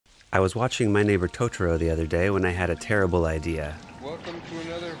I was watching My Neighbor Totoro the other day when I had a terrible idea. Welcome to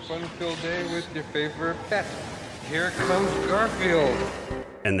another fun-filled day with your favorite pet. Here comes Garfield.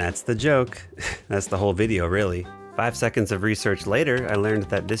 And that's the joke. That's the whole video, really. 5 seconds of research later, I learned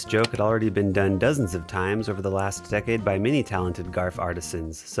that this joke had already been done dozens of times over the last decade by many talented Garf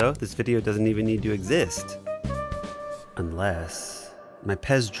artisans, so this video doesn't even need to exist. Unless... my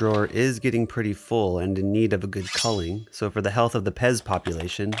Pez drawer is getting pretty full and in need of a good culling, so for the health of the Pez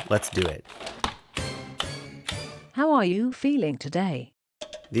population, let's do it. How are you feeling today?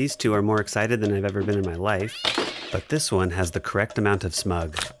 These two are more excited than I've ever been in my life, but this one has the correct amount of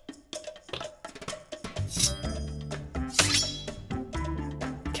smug.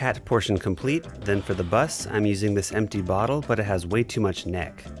 Cat portion complete, then for the bus, I'm using this empty bottle, but it has way too much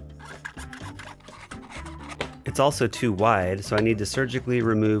neck. It's also too wide, so I need to surgically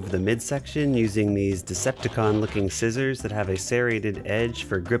remove the midsection using these Decepticon-looking scissors that have a serrated edge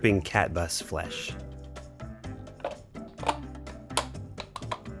for gripping Catbus flesh.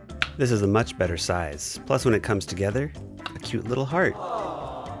 This is a much better size, plus when it comes together, a cute little heart.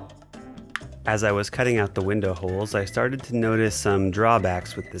 As I was cutting out the window holes, I started to notice some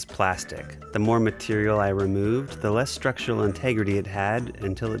drawbacks with this plastic. The more material I removed, the less structural integrity it had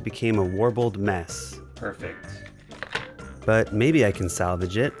until it became a warbled mess. Perfect. But maybe I can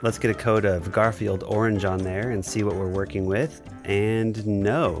salvage it. Let's get a coat of Garfield orange on there and see what we're working with. And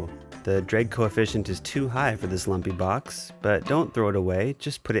no, the drag coefficient is too high for this lumpy box, but don't throw it away,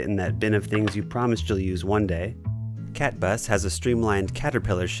 just put it in that bin of things you promised you'll use one day. Catbus has a streamlined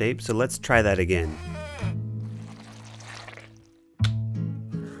caterpillar shape, so let's try that again.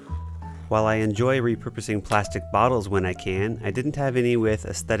 While I enjoy repurposing plastic bottles when I can, I didn't have any with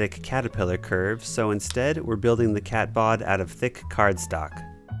aesthetic caterpillar curves, so instead we're building the Catbod out of thick cardstock.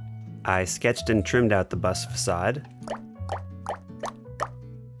 I sketched and trimmed out the bus facade,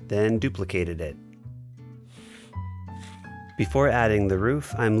 then duplicated it. Before adding the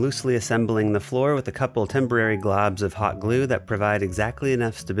roof, I'm loosely assembling the floor with a couple temporary globs of hot glue that provide exactly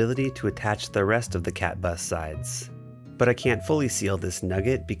enough stability to attach the rest of the Catbus sides. But I can't fully seal this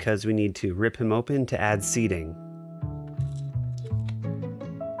nugget because we need to rip him open to add seating.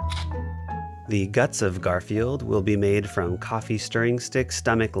 The guts of Garfield will be made from coffee stirring stick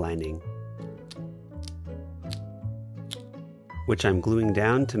stomach lining, which I'm gluing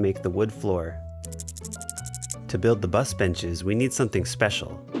down to make the wood floor. To build the bus benches, we need something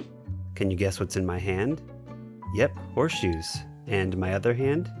special. Can you guess what's in my hand? Yep, horseshoes. And my other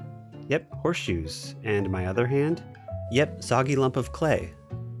hand? Yep, horseshoes. And my other hand? Yep, soggy lump of clay.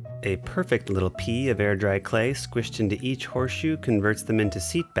 A perfect little pea of air-dry clay squished into each horseshoe converts them into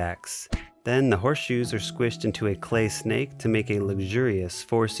seat backs. Then the horseshoes are squished into a clay snake to make a luxurious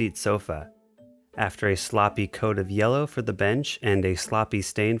 4-seat sofa. After a sloppy coat of yellow for the bench and a sloppy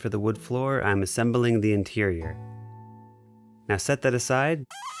stain for the wood floor, I'm assembling the interior. Now set that aside,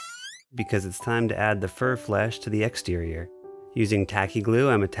 because it's time to add the fur flesh to the exterior. Using tacky glue,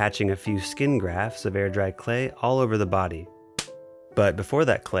 I'm attaching a few skin grafts of air-dry clay all over the body. But before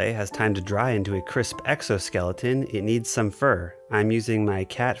that clay has time to dry into a crisp exoskeleton, it needs some fur. I'm using my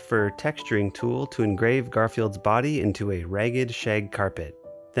cat fur texturing tool to engrave Garfield's body into a ragged shag carpet.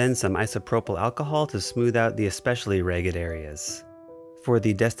 Then some isopropyl alcohol to smooth out the especially ragged areas. For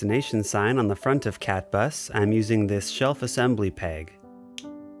the destination sign on the front of Catbus, I'm using this shelf assembly peg.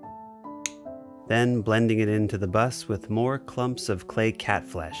 Then blending it into the bus with more clumps of clay cat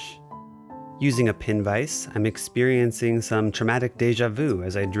flesh. Using a pin vise, I'm experiencing some traumatic deja vu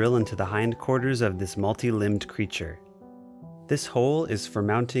as I drill into the hindquarters of this multi-limbed creature. This hole is for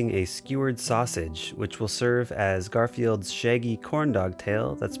mounting a skewered sausage, which will serve as Garfield's shaggy corndog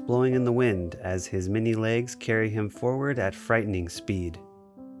tail that's blowing in the wind as his mini legs carry him forward at frightening speed.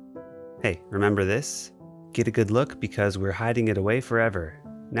 Hey, remember this? Get a good look because we're hiding it away forever.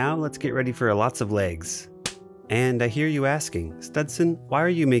 Now let's get ready for lots of legs. And I hear you asking, Studson, why are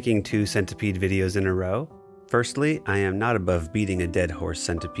you making 2 centipede videos in a row? Firstly, I am not above beating a dead horse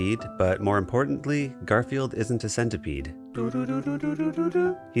centipede, but more importantly, Garfield isn't a centipede.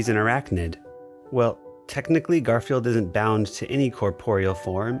 He's an arachnid. Well, technically Garfield isn't bound to any corporeal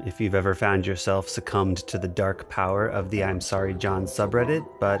form if you've ever found yourself succumbed to the dark power of the I'm Sorry John subreddit,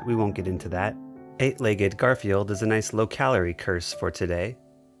 but we won't get into that. 8-legged Garfield is a nice low-calorie curse for today.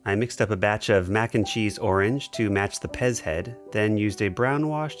 I mixed up a batch of mac and cheese orange to match the Pez head, then used a brown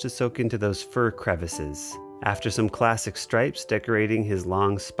wash to soak into those fur crevices. After some classic stripes decorating his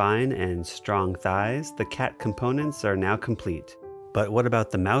long spine and strong thighs, the cat components are now complete. But what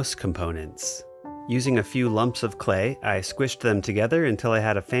about the mouse components? Using a few lumps of clay, I squished them together until I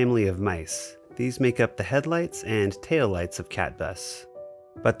had a family of mice. These make up the headlights and taillights of Catbus.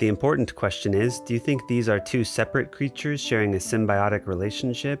 But the important question is, do you think these are two separate creatures sharing a symbiotic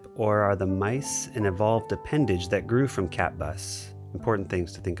relationship, or are the mice an evolved appendage that grew from Catbus? Important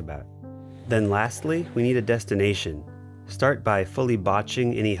things to think about. Then lastly, we need a destination. Start by fully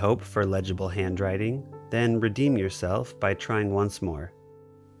botching any hope for legible handwriting, then redeem yourself by trying once more.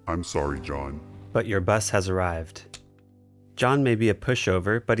 I'm sorry, John. But your bus has arrived. John may be a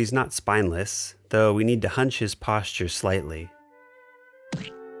pushover, but he's not spineless, though we need to hunch his posture slightly.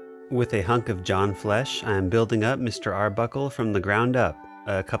 With a hunk of John flesh, I am building up Mr. Arbuckle from the ground up.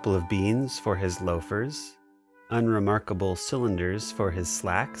 A couple of beans for his loafers, unremarkable cylinders for his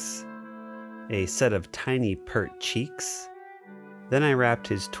slacks, a set of tiny pert cheeks. Then I wrapped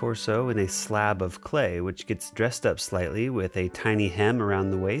his torso in a slab of clay, which gets dressed up slightly with a tiny hem around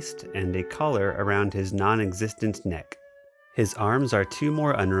the waist and a collar around his non-existent neck. His arms are two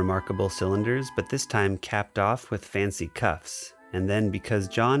more unremarkable cylinders, but this time capped off with fancy cuffs. And then, because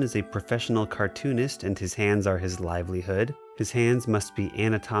John is a professional cartoonist and his hands are his livelihood, his hands must be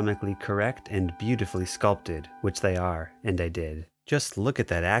anatomically correct and beautifully sculpted, which they are, and I did. Just look at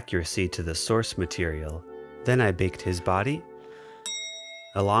that accuracy to the source material. Then I baked his body,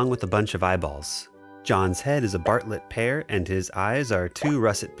 along with a bunch of eyeballs. John's head is a Bartlett pear, and his eyes are two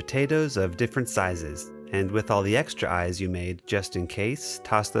russet potatoes of different sizes. And with all the extra eyes you made, just in case,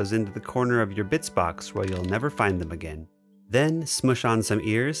 toss those into the corner of your bits box where you'll never find them again. Then smush on some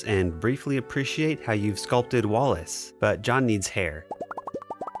ears and briefly appreciate how you've sculpted Wallace, but John needs hair.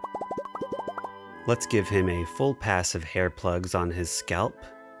 Let's give him a full pass of hair plugs on his scalp,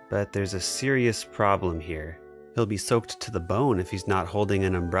 but there's a serious problem here. He'll be soaked to the bone if he's not holding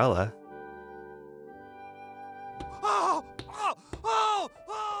an umbrella.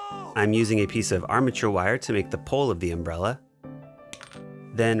 I'm using a piece of armature wire to make the pole of the umbrella.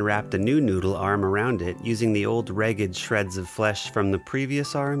 Then wrapped a new noodle arm around it, using the old ragged shreds of flesh from the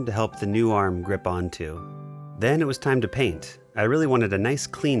previous arm to help the new arm grip onto. Then it was time to paint. I really wanted a nice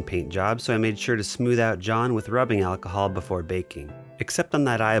clean paint job, so I made sure to smooth out John with rubbing alcohol before baking. Except on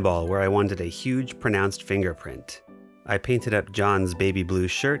that eyeball where I wanted a huge pronounced fingerprint. I painted up John's baby blue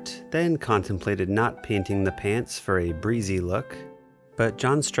shirt, then contemplated not painting the pants for a breezy look. But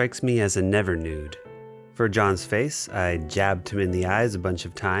John strikes me as a never nude. For John's face, I jabbed him in the eyes a bunch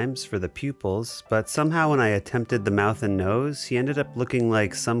of times for the pupils, but somehow when I attempted the mouth and nose, he ended up looking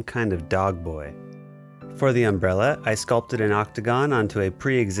like some kind of dog boy. For the umbrella, I sculpted an octagon onto a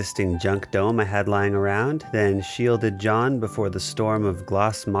pre-existing junk dome I had lying around, then shielded John before the storm of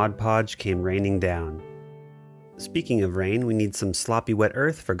gloss Mod Podge came raining down. Speaking of rain, we need some sloppy wet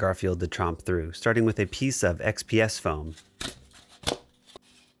earth for Garfield to tromp through, starting with a piece of XPS foam.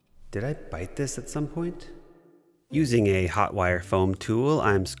 Did I bite this at some point? Using a hot wire foam tool,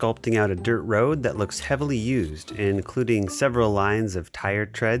 I'm sculpting out a dirt road that looks heavily used, including several lines of tire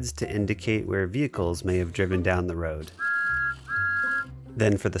treads to indicate where vehicles may have driven down the road.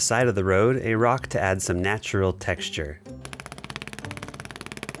 Then for the side of the road, a rock to add some natural texture.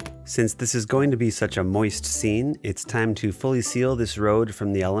 Since this is going to be such a moist scene, it's time to fully seal this road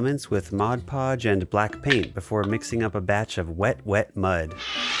from the elements with Mod Podge and black paint before mixing up a batch of wet mud.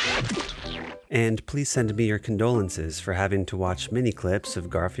 And please send me your condolences for having to watch mini clips of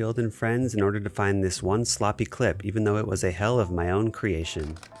Garfield and friends in order to find this one sloppy clip, even though it was a hell of my own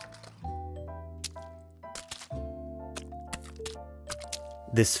creation.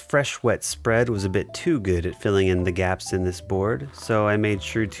 This fresh wet spread was a bit too good at filling in the gaps in this board, so I made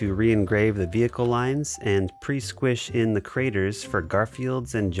sure to re-engrave the vehicle lines and pre-squish in the craters for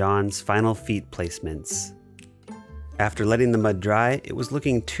Garfield's and John's final feet placements. After letting the mud dry, it was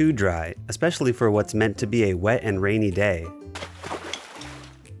looking too dry, especially for what's meant to be a wet and rainy day.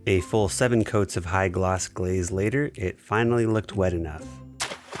 A full 7 coats of high gloss glaze later, it finally looked wet enough.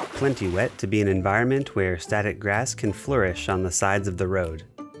 Plenty wet to be an environment where static grass can flourish on the sides of the road.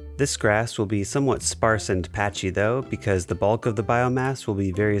 This grass will be somewhat sparse and patchy though, because the bulk of the biomass will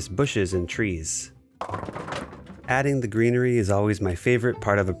be various bushes and trees. Adding the greenery is always my favorite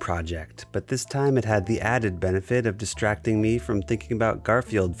part of a project, but this time it had the added benefit of distracting me from thinking about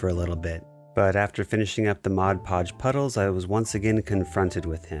Garfield for a little bit. But after finishing up the Mod Podge puddles, I was once again confronted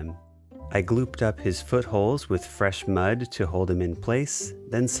with him. I glooped up his footholes with fresh mud to hold him in place,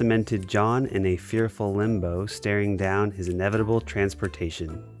 then cemented John in a fearful limbo staring down his inevitable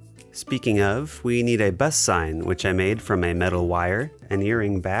transportation. Speaking of, we need a bus sign, which I made from a metal wire, an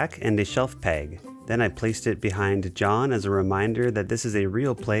earring back, and a shelf peg. Then I placed it behind John as a reminder that this is a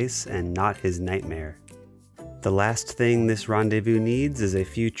real place and not his nightmare. The last thing this rendezvous needs is a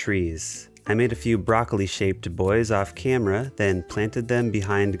few trees. I made a few broccoli-shaped boys off camera, then planted them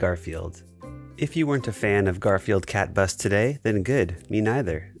behind Garfield. If you weren't a fan of Garfield Catbus today, then good, me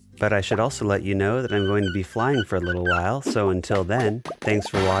neither. But I should also let you know that I'm going to be flying for a little while, so until then, thanks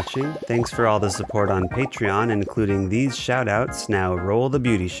for watching, thanks for all the support on Patreon, including these shoutouts. Now roll the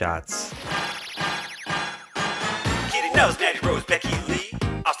beauty shots. Kitty Nose, Maddie Rose, Becky Lee,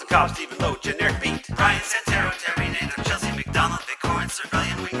 Austin Cobb, Stephen Lowe, generic beat, Brian Santero, Terry Nader, Chelsea McDonald, Vic Corin,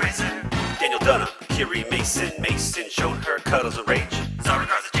 Cerulean Wing Racer, Daniel Dunham, Kiri Mason, shown her cuddles and rage, Zara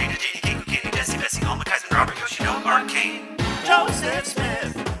Garza, Jada, JD, Keiko, Kenny, Jesse, Bessie, Alma Kaiser, Robert, Yoshino, Arcane, Joseph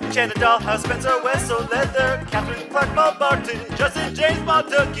Smith, Jenna Dollhouse, Spencer Wessel, Leather, Catherine Clark, Bob Barton, Justin James,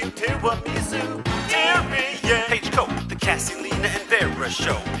 Montague, Tiramisu, Tyrion, Paige Cope, the Cassie, Lena, and Vera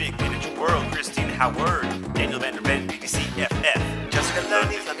Show, Big Miniature World, Christine Howard, Daniel Vanderven, BDCFF, Jessica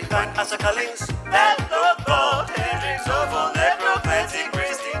Lundy, Flemmy Fine, Asa Cullings, Matt Lobo, Hendrix, Oval, Necromancy,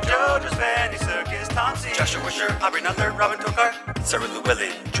 Christine, Joe, Fanny, Circus, Tom C, Joshua Wisher, Aubrey Nuttler, Robin Tokar, Sarah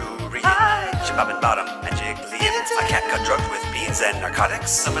Llewellyn, Jury, Shabab and Bottom, Magic Lee, a cat got drugged with beans and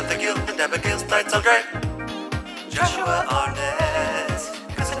narcotics, Samantha Gill, and Abigail's Tights all dry, Joshua Arnett,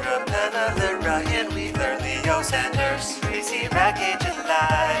 Cassandra Pella, Ryan Wheeler, Leo Sanders, Tracy Rackage,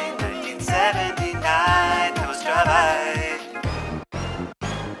 July 1979, I was dry.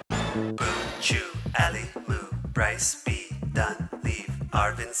 Boo, Chew, Ali, Moo, Bryce, B, Dunn, Leave,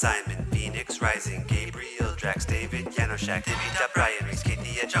 Arvin, Simon, Phoenix, Rising, Gabriel, Drax, David, Janoshak, Divita, Brian, Reese,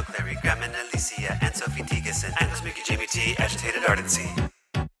 Kathia, Junk, Larry, Graham, and Alicia, and Sophie Tegason, Angus, Mickey, Jamie T, Agitated Ardency.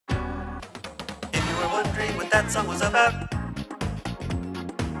 If you were wondering what that song was about,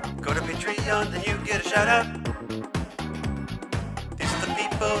 go to Patreon and you get a shout out. These are the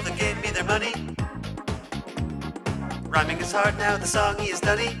people that gave me their money. Rhyming is hard now, the song he is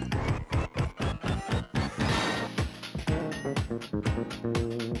done.